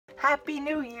Happy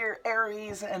New Year,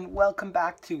 Aries, and welcome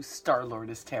back to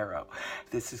Star-Lordess Tarot.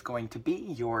 This is going to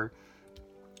be your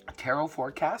tarot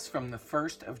forecast from the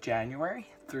 1st of January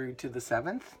through to the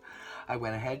 7th. I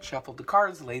went ahead, shuffled the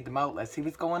cards, laid them out. Let's see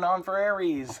what's going on for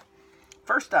Aries.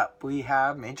 First up, we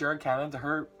have Major Arcana,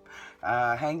 the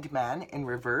Hanged Man in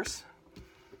reverse,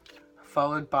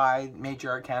 followed by Major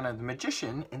Arcana, the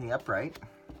Magician in the upright.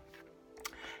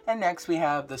 And next we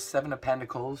have the Seven of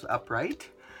Pentacles upright,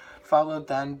 followed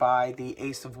then by the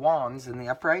Ace of Wands in the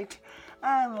upright.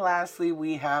 And lastly,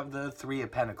 we have the Three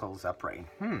of Pentacles upright.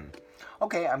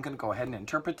 Okay, I'm going to go ahead and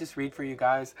interpret this read for you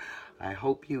guys. I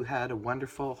hope you had a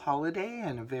wonderful holiday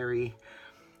and a very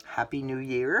happy new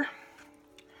year.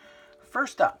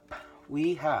 First up,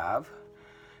 we have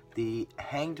the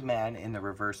Hanged Man in the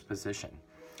reverse position.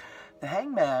 The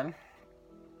Hanged Man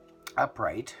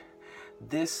upright,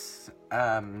 this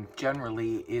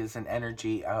generally is an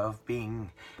energy of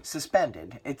being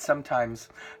suspended. It's sometimes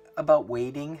about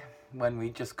waiting, when we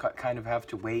just kind of have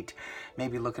to wait,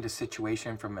 maybe look at a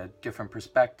situation from a different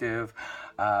perspective,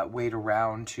 wait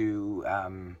around to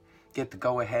get the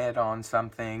go-ahead on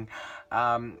something.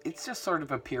 It's just sort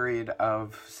of a period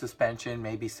of suspension.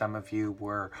 Maybe some of you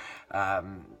were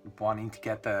wanting to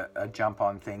get a jump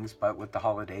on things, but with the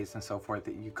holidays and so forth,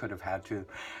 that you could have had to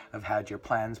have had your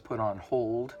plans put on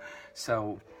hold.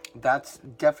 So that's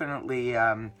definitely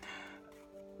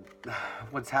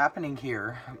what's happening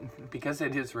here. Because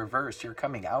it is reversed, you're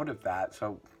coming out of that.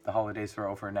 So the holidays are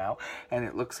over now, and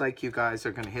it looks like you guys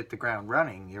are going to hit the ground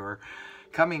running. You're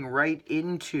coming right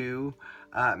into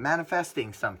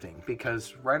manifesting something,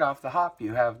 because right off the hop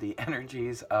you have the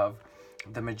energies of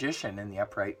the Magician in the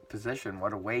upright position.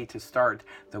 What a way to start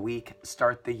the week,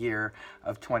 start the year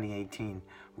of 2018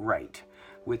 right,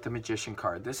 with the Magician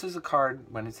card. This is a card,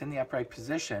 when it's in the upright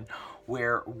position,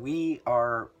 where we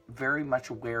are very much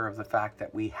aware of the fact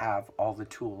that we have all the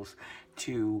tools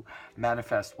to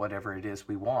manifest whatever it is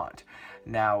we want.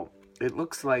 Now, it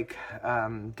looks like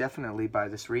definitely by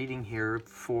this reading here,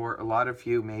 for a lot of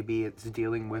you, maybe it's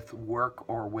dealing with work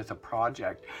or with a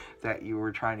project that you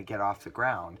were trying to get off the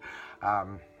ground.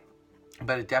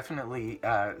 But it definitely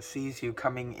sees you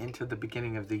coming into the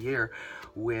beginning of the year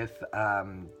with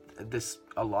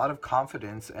a lot of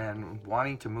confidence and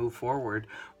wanting to move forward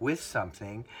with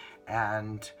something,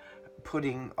 and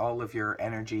putting all of your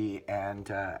energy and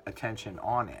attention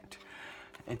on it.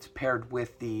 It's paired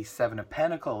with the Seven of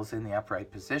Pentacles in the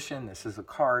upright position. This is a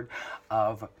card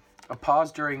of a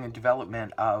pause during the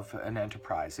development of an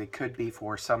enterprise. It could be,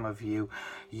 for some of you,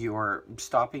 you're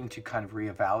stopping to kind of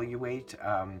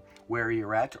reevaluate where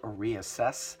you're at, or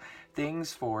reassess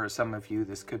things. For some of you,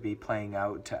 this could be playing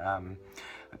out.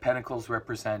 Pentacles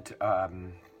represent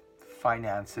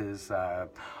finances,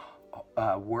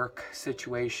 work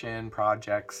situation,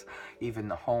 projects, even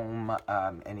the home,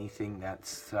 anything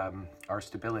that's our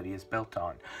stability is built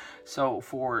on. So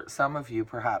for some of you,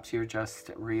 perhaps you're just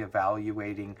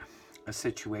reevaluating a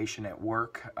situation at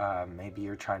work. Maybe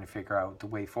you're trying to figure out the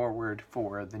way forward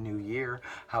for the new year,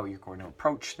 how you're going to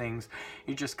approach things.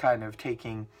 You're just kind of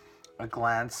taking a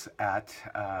glance at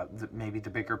maybe the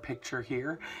bigger picture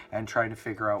here, and trying to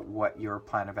figure out what your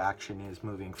plan of action is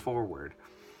moving forward.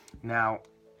 Now,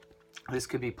 this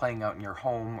could be playing out in your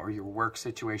home or your work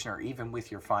situation, or even with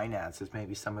your finances.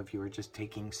 Maybe some of you are just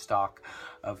taking stock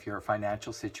of your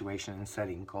financial situation and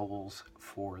setting goals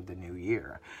for the new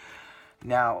year.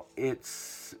 Now,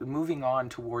 it's moving on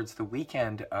towards the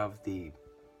weekend of the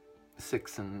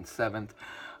 6th and 7th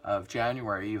of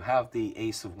January. You have the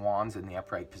Ace of Wands in the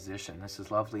upright position. This is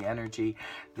lovely energy.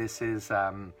 This is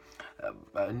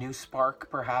a new spark,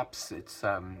 perhaps. It's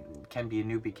can be a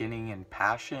new beginning in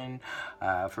passion.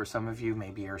 For some of you,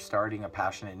 maybe you're starting a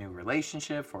passionate new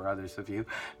relationship. For others of you,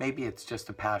 maybe it's just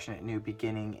a passionate new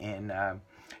beginning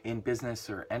in business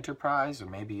or enterprise, or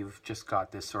maybe you've just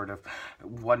got this sort of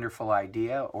wonderful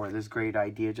idea, or this great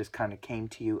idea just kind of came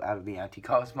to you out of the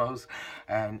anti-cosmos,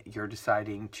 and you're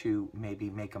deciding to maybe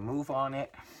make a move on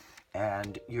it,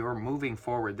 and you're moving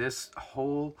forward. This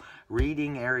whole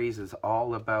reading, Aries, is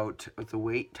all about the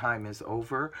wait time is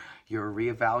over. You're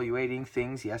reevaluating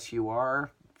things. Yes, you are,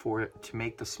 to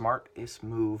make the smartest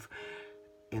move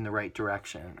in the right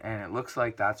direction, and it looks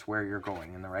like that's where you're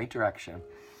going, in the right direction.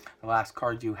 The last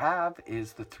card you have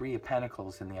is the Three of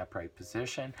Pentacles in the upright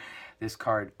position. This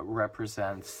card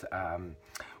represents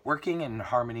working in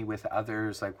harmony with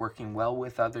others, like working well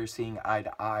with others, seeing eye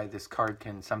to eye. This card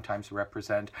can sometimes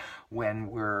represent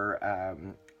when we're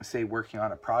say working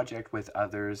on a project with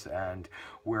others, and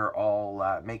we're all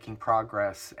making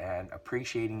progress and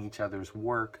appreciating each other's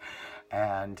work,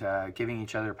 and giving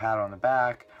each other a pat on the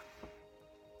back.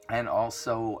 And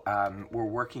also we're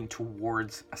working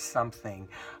towards something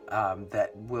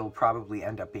that will probably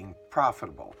end up being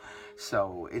profitable.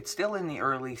 So it's still in the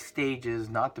early stages,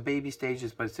 not the baby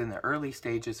stages, but it's in the early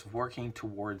stages of working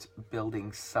towards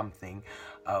building something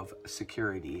of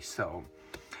security. So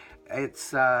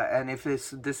it's and if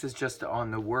this is just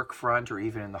on the work front or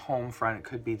even in the home front, it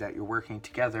could be that you're working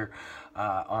together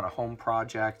on a home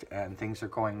project and things are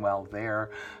going well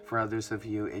there. For others of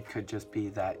you, it could just be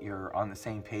that you're on the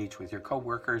same page with your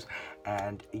coworkers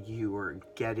and you are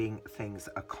getting things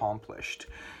accomplished.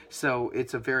 So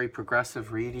it's a very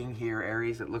progressive reading here,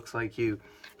 Aries. It looks like you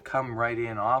come right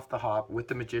in off the hop with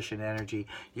the Magician energy.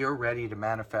 You're ready to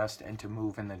manifest and to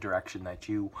move in the direction that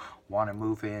you want to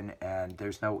move in, and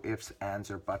there's no ifs, ands,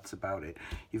 or buts about it.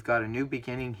 You've got a new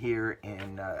beginning here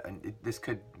and this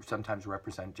could sometimes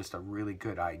represent just a really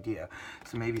good idea.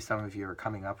 So maybe some of you are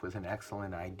coming up with an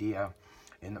excellent idea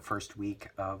in the first week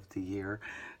of the year.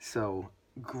 So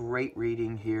great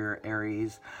reading here,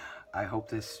 Aries. I hope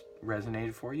this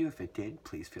resonated for you. If it did,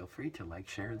 please feel free to like,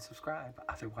 share, and subscribe.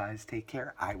 Otherwise, take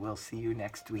care. I will see you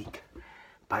next week.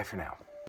 Bye for now.